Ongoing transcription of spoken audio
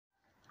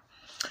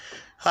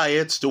Hi,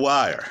 it's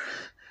Dwyer.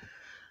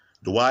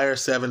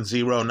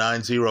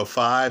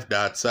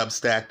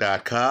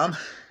 Dwyer70905.substack.com,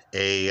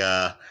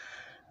 a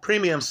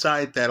premium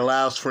site that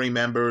allows free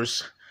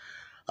members.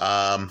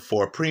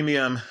 For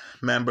premium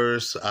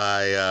members,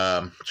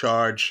 I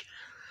charge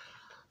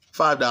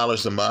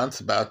 $5 a month,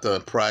 about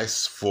the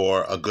price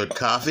for a good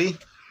coffee.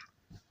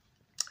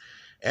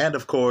 And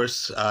of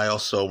course, I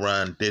also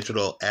run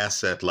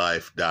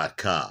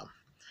digitalassetlife.com.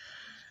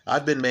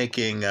 I've been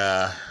making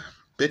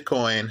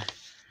Bitcoin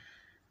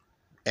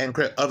and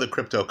other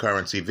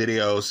cryptocurrency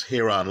videos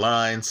here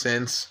online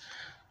since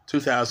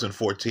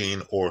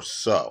 2014 or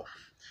so.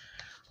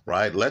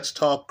 Right? Let's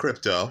talk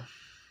crypto.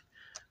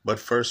 But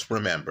first,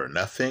 remember,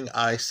 nothing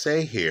I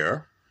say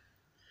here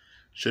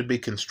should be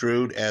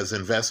construed as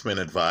investment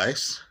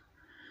advice.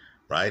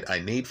 Right? I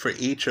need for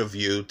each of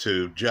you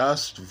to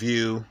just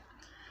view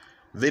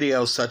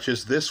videos such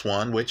as this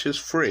one, which is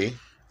free,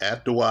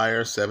 at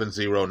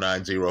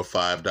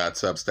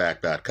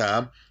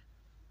Dwyer70905.substack.com.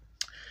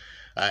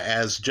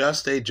 As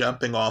just a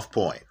jumping off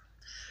point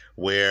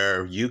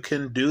where you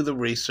can do the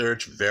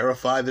research,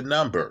 verify the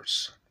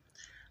numbers,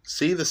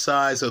 see the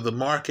size of the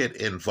market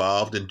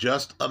involved, and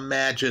just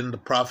imagine the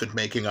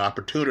profit-making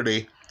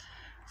opportunity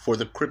for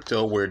the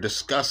crypto we're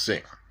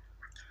discussing.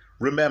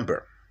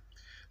 Remember,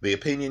 the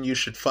opinion you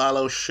should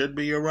follow should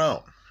be your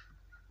own.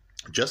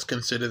 Just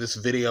consider this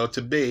video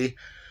to be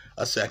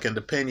a second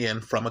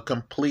opinion from a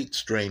complete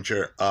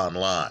stranger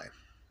online.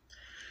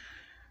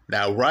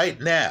 Now,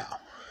 right now,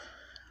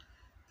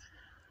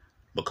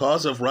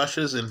 because of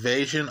Russia's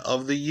invasion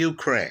of the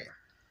Ukraine,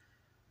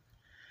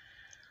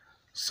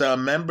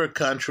 some member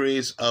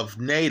countries of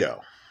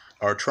NATO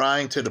are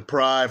trying to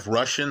deprive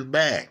Russian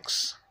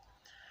banks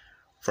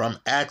from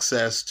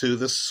access to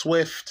the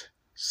SWIFT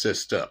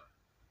system.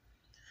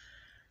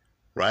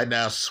 Right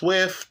now,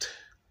 SWIFT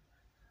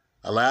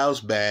allows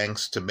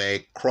banks to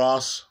make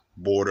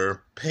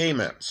cross-border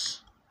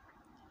payments.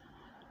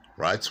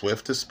 Right?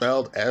 SWIFT is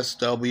spelled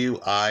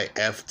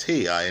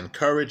S-W-I-F-T. I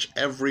encourage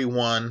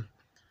everyone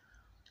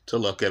to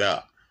look it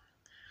up.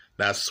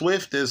 Now,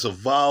 SWIFT is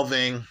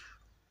evolving.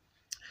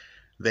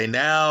 They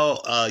now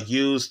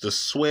use the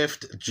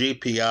SWIFT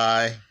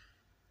GPI.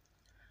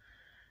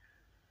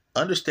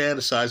 Understand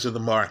the size of the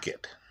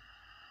market.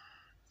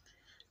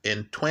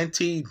 In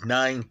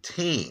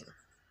 2019,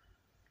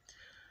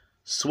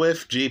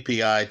 SWIFT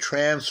GPI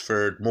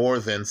transferred more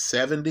than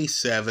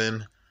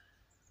 77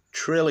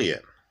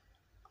 trillion,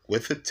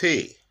 with a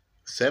T,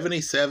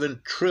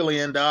 $77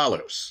 trillion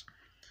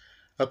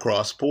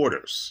across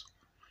borders.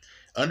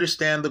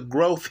 Understand the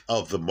growth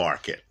of the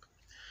market.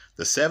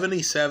 The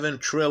 77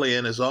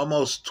 trillion is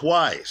almost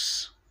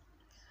twice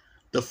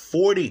the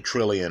 $40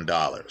 trillion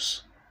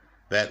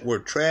that were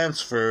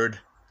transferred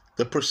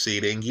the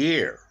preceding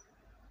year,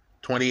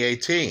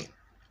 2018.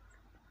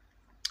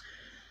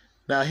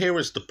 Now, here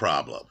is the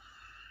problem.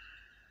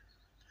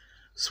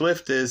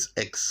 SWIFT is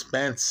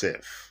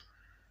expensive,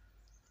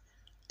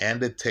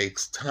 and it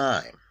takes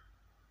time.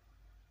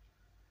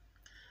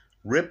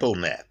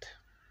 RippleNet,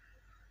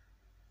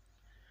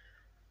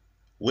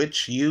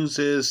 which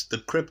uses the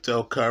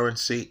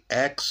cryptocurrency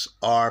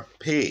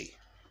XRP,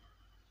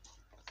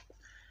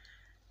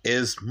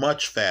 is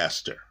much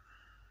faster.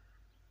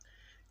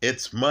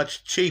 It's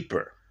much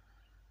cheaper.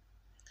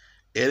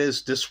 It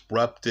is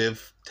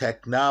disruptive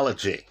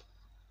technology.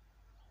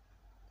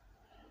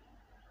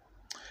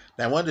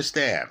 Now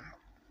understand,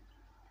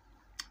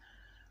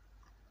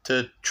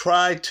 to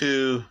try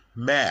to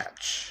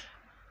match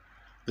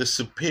the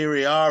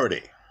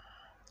superiority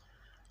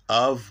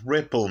of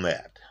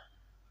RippleNet,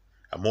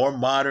 a more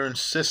modern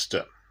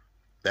system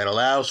that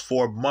allows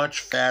for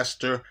much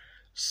faster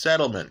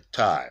settlement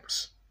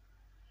times,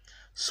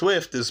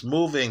 SWIFT is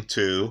moving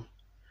to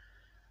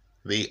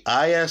the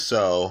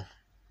ISO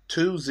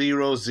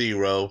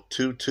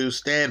 20022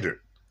 standard.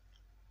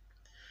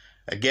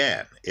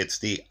 Again, it's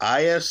the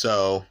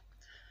ISO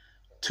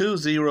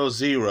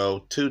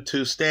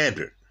 20022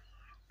 standard.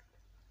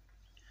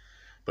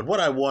 But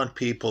what I want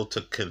people to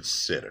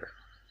consider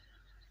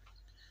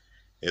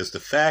is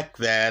the fact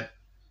that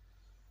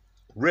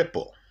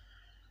Ripple,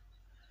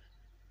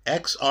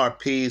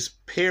 XRP's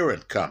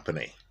parent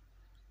company,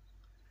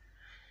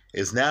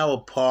 is now a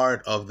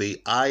part of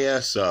the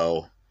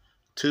ISO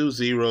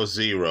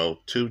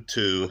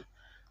 20022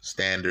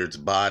 standards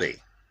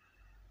body.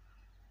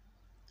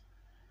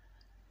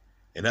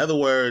 In other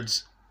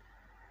words,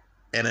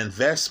 an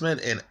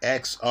investment in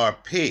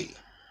XRP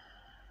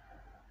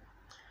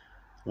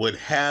would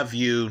have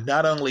you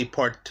not only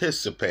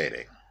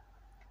participating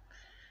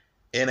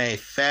in a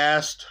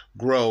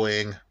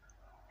fast-growing,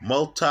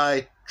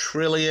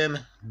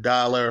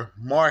 multi-trillion-dollar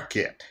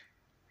market,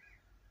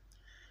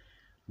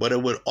 but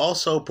it would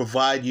also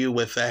provide you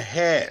with a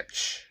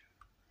hedge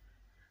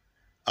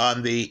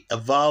on the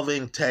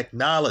evolving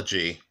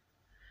technology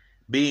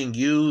being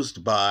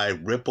used by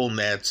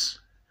RippleNet's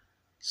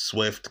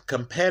SWIFT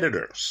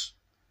competitors.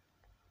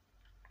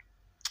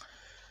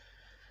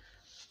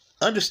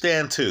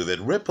 Understand, too, that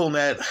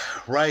RippleNet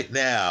right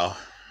now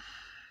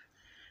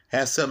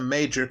has some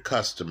major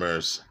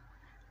customers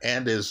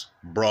and is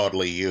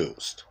broadly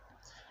used.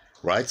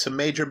 Right? Some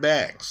major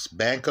banks,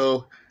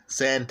 Banco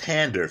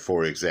Santander,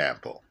 for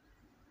example,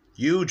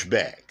 huge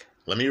bank.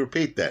 Let me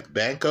repeat that.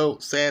 Banco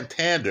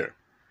Santander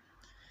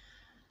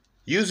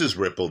uses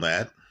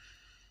RippleNet,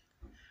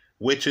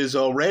 which is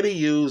already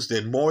used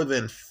in more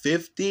than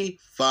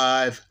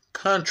 55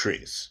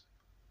 countries,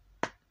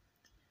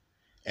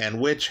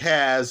 and which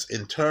has,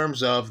 in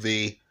terms of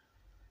the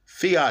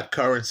fiat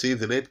currency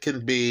that it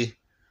can be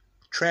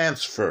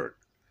transferred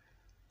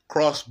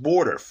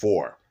cross-border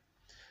for,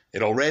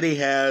 it already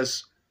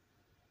has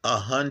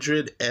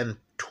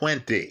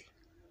 120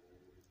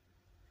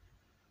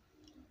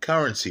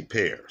 currency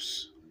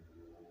pairs.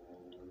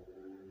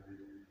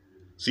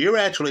 So you're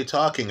actually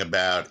talking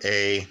about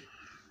a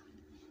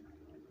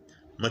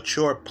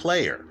mature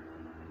player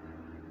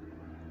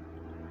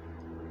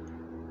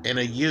in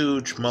a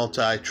huge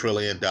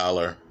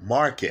multi-trillion-dollar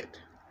market.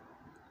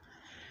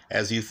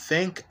 As you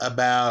think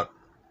about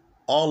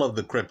all of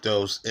the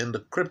cryptos in the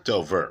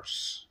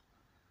cryptoverse,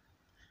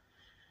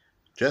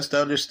 just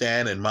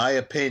understand, in my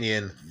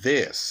opinion,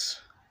 this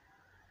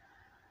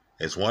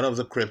is one of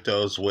the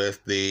cryptos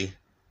with the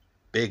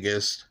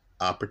biggest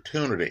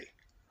opportunity.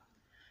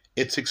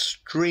 It's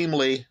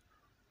extremely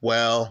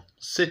well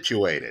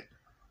situated.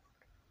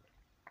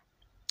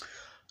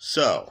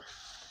 So,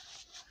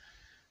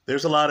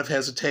 there's a lot of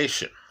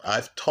hesitation.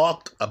 I've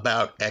talked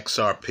about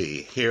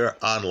XRP here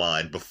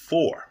online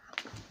before.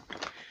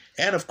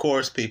 And of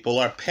course, people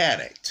are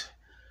panicked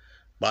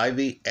by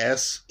the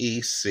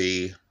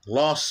SEC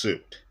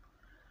lawsuit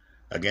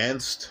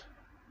against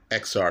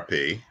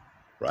XRP,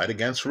 right,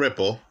 against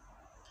Ripple.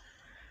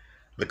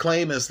 The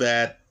claim is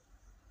that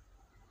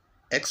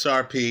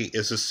XRP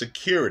is a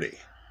security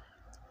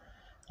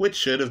which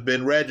should have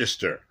been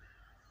registered.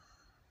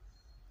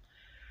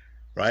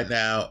 Right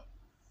now,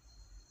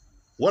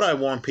 what I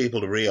want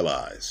people to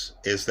realize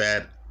is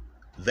that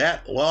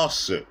that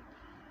lawsuit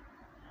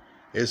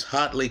is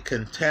hotly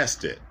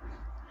contested,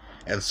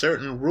 and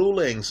certain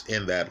rulings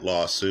in that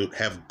lawsuit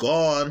have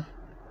gone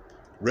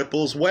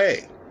Ripple's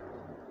way.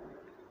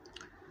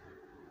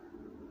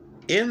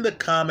 In the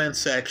comment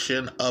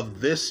section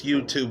of this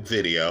YouTube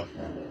video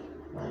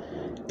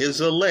is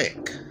a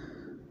link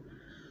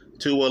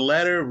to a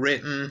letter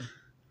written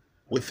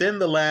within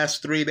the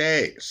last 3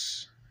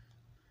 days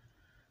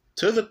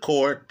to the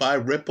court by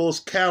Ripple's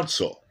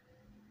counsel,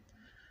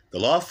 the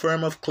law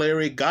firm of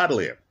Cleary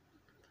Gottlieb,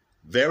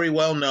 very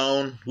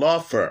well-known law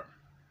firm,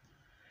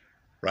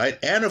 right?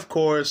 And of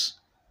course,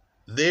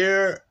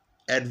 they're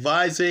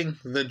advising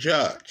the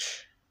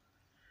judge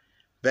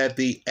that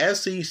the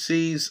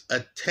SEC's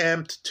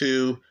attempt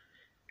to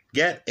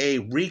get a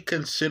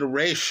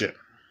reconsideration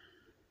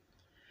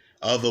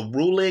of a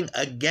ruling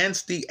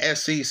against the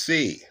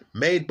SEC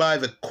made by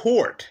the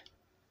court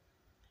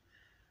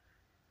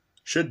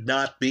should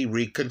not be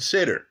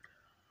reconsidered.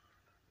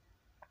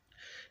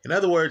 In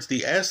other words,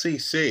 the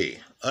SEC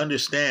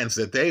understands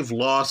that they've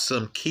lost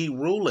some key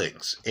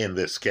rulings in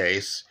this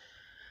case,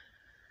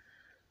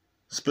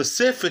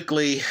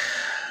 specifically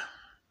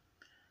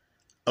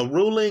a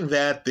ruling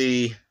that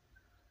the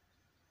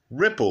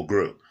Ripple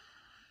Group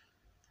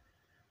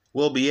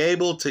will be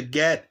able to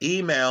get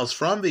emails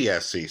from the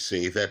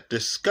SEC that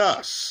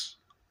discuss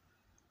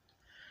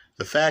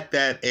the fact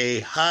that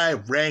a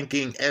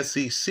high-ranking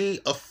SEC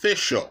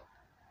official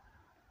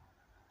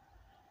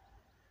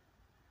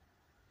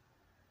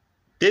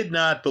did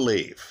not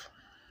believe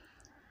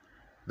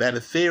that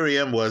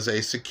Ethereum was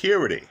a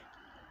security,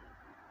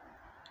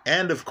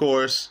 and of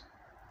course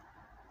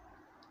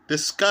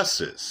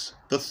discusses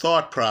the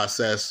thought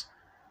process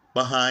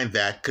behind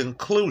that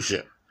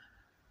conclusion.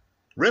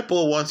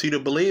 Ripple wants you to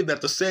believe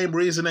that the same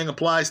reasoning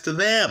applies to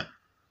them,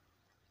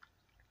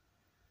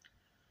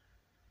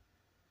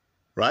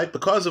 right?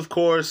 Because of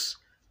course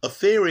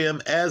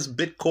Ethereum, as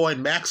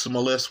Bitcoin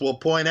maximalists will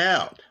point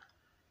out,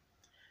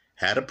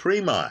 had a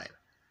pre-mine,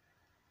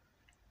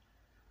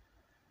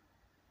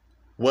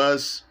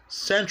 was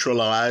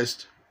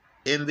centralized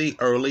in the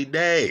early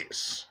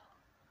days.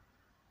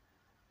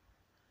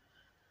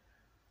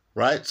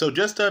 Right? So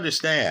just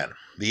understand,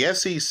 the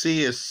SEC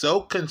is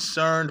so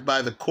concerned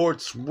by the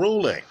court's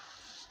ruling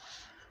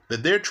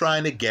that they're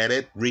trying to get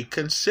it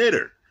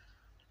reconsidered.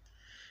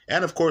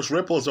 And of course,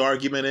 Ripple's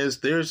argument is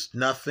there's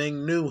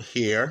nothing new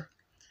here.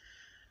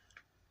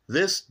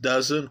 This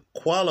doesn't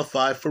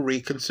qualify for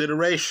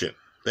reconsideration.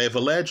 They've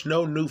alleged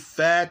no new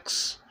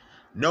facts,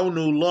 no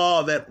new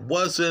law that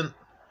wasn't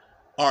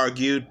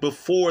argued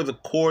before the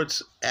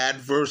court's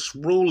adverse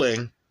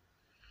ruling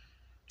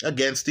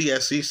against the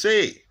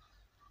SEC.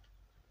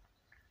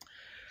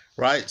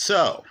 Right?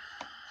 So,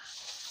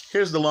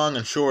 here's the long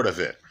and short of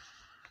it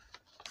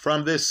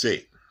from this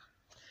seat.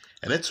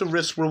 And it's a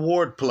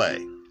risk-reward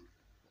play.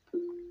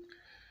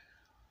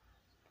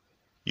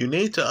 You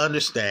need to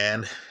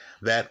understand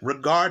that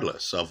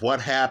regardless of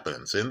what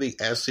happens in the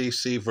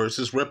SEC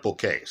versus Ripple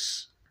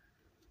case,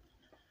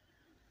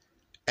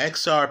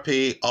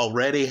 XRP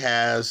already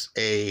has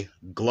a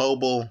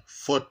global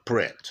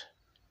footprint.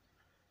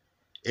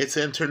 It's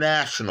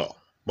international.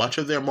 Much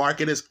of their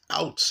market is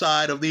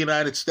outside of the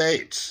United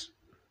States,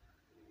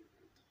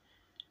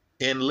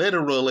 in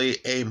literally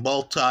a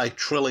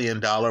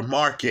multi-trillion-dollar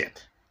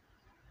market.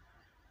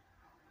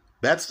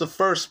 That's the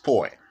first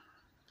point.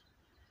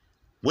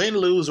 Win,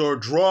 lose, or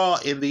draw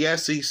in the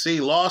SEC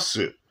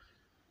lawsuit,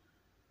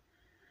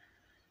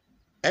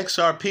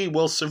 XRP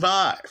will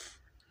survive.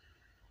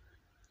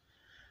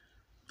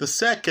 The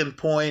second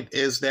point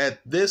is that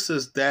this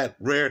is that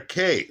rare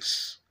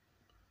case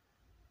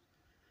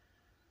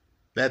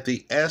that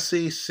the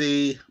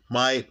SEC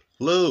might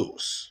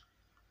lose.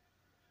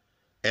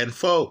 And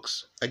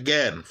folks,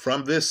 again,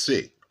 from this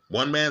seat,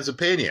 one man's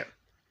opinion,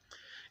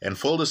 and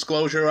full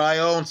disclosure, I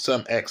own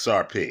some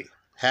XRP,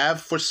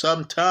 have for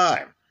some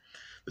time.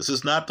 This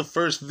is not the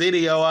first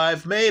video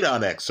I've made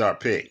on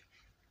XRP.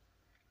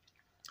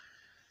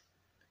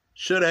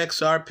 Should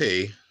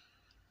XRP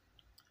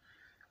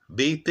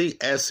beat the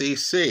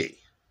SEC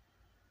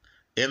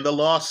in the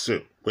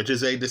lawsuit, which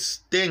is a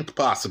distinct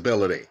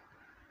possibility,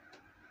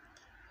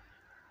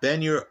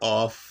 then you're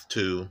off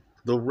to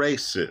the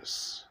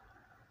races.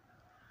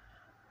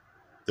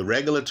 The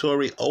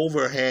regulatory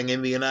overhang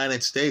in the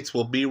United States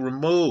will be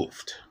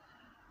removed,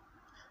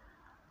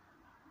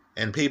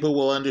 and people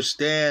will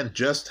understand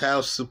just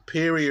how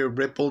superior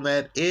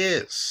RippleNet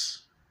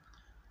is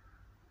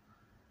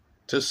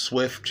to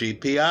Swift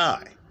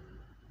GPI.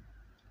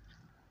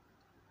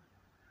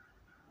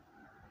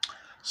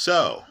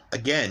 So,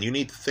 again, you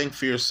need to think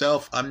for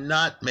yourself. I'm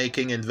not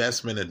making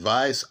investment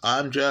advice.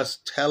 I'm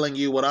just telling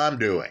you what I'm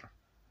doing.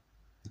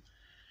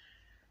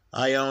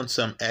 I own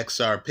some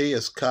XRP,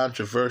 as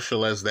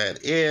controversial as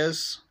that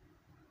is.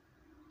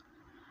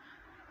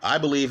 I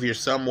believe you're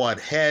somewhat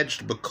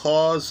hedged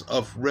because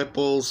of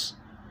Ripple's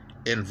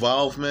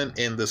involvement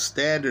in the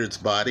standards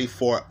body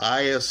for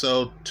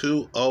ISO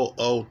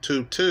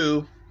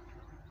 20022.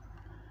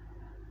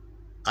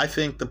 I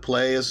think the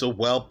play is a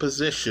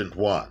well-positioned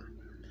one.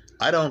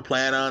 I don't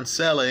plan on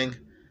selling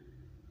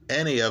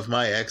any of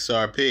my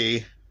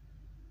XRP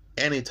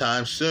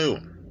anytime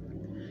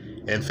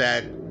soon. In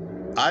fact,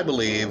 I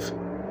believe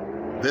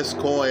this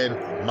coin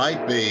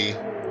might be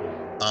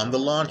on the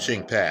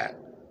launching pad,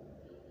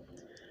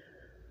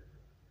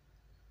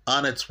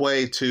 on its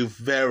way to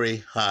very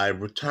high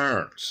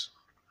returns.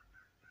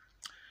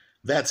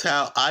 That's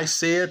how I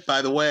see it.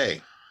 By the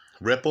way,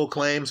 Ripple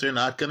claims they're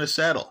not going to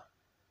settle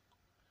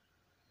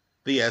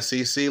the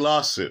SEC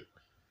lawsuit.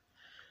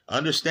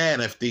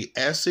 Understand, if the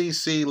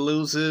SEC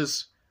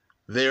loses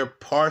their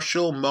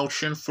partial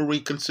motion for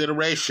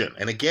reconsideration,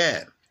 and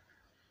again,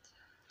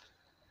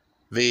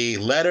 the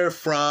letter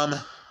from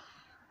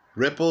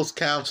Ripple's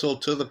counsel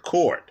to the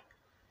court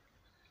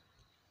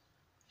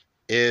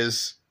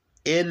is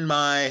in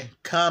my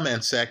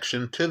comment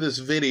section to this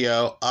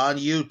video on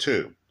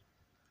YouTube.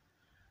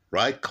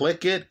 Right?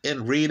 Click it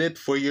and read it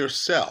for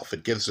yourself.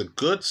 It gives a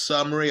good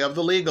summary of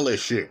the legal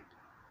issue.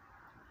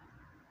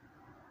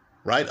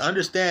 Right?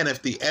 Understand,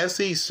 if the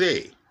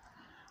SEC,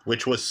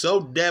 which was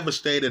so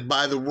devastated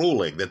by the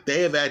ruling that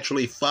they have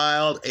actually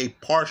filed a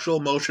partial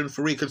motion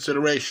for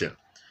reconsideration,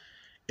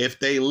 if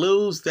they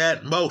lose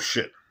that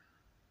motion,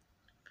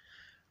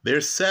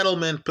 their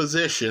settlement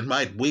position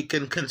might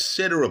weaken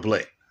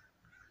considerably.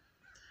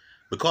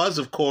 Because,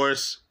 of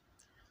course,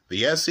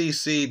 the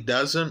SEC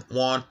doesn't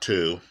want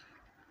to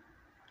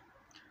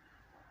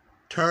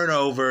turn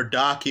over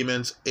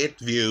documents it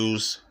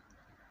views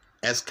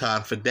as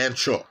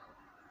confidential.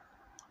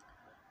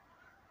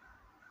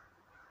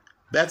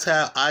 That's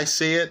how I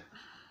see it.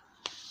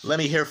 Let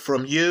me hear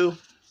from you.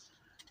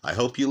 I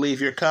hope you leave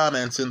your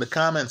comments in the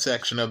comment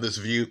section of this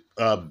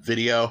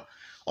video.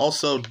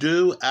 Also,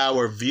 do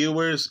our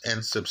viewers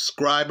and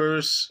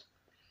subscribers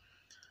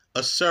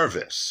a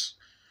service.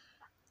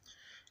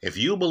 If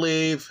you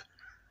believe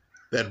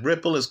that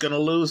Ripple is going to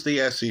lose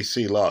the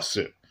SEC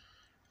lawsuit,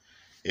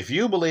 if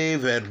you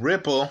believe that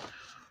Ripple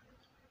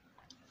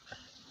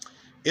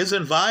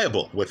isn't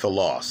viable with a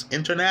loss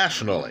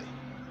internationally,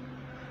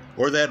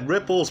 or that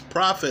Ripple's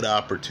profit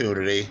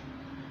opportunity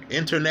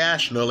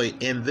internationally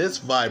in this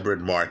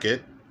vibrant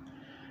market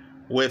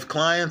with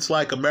clients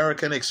like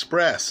American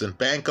Express and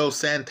Banco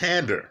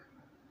Santander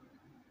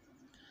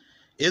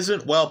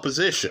isn't well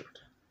positioned,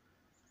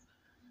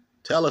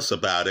 tell us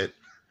about it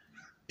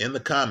in the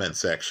comment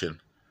section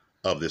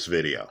of this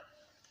video.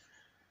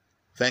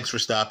 Thanks for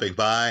stopping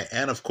by,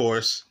 and of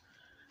course,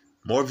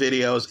 more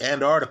videos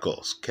and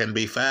articles can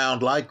be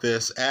found like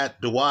this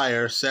at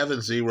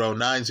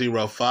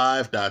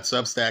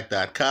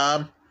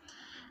dwyer70905.substack.com.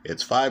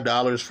 It's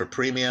 $5 for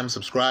premium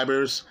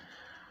subscribers.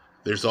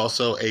 There's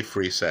also a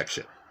free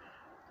section.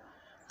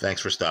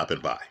 Thanks for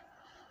stopping by.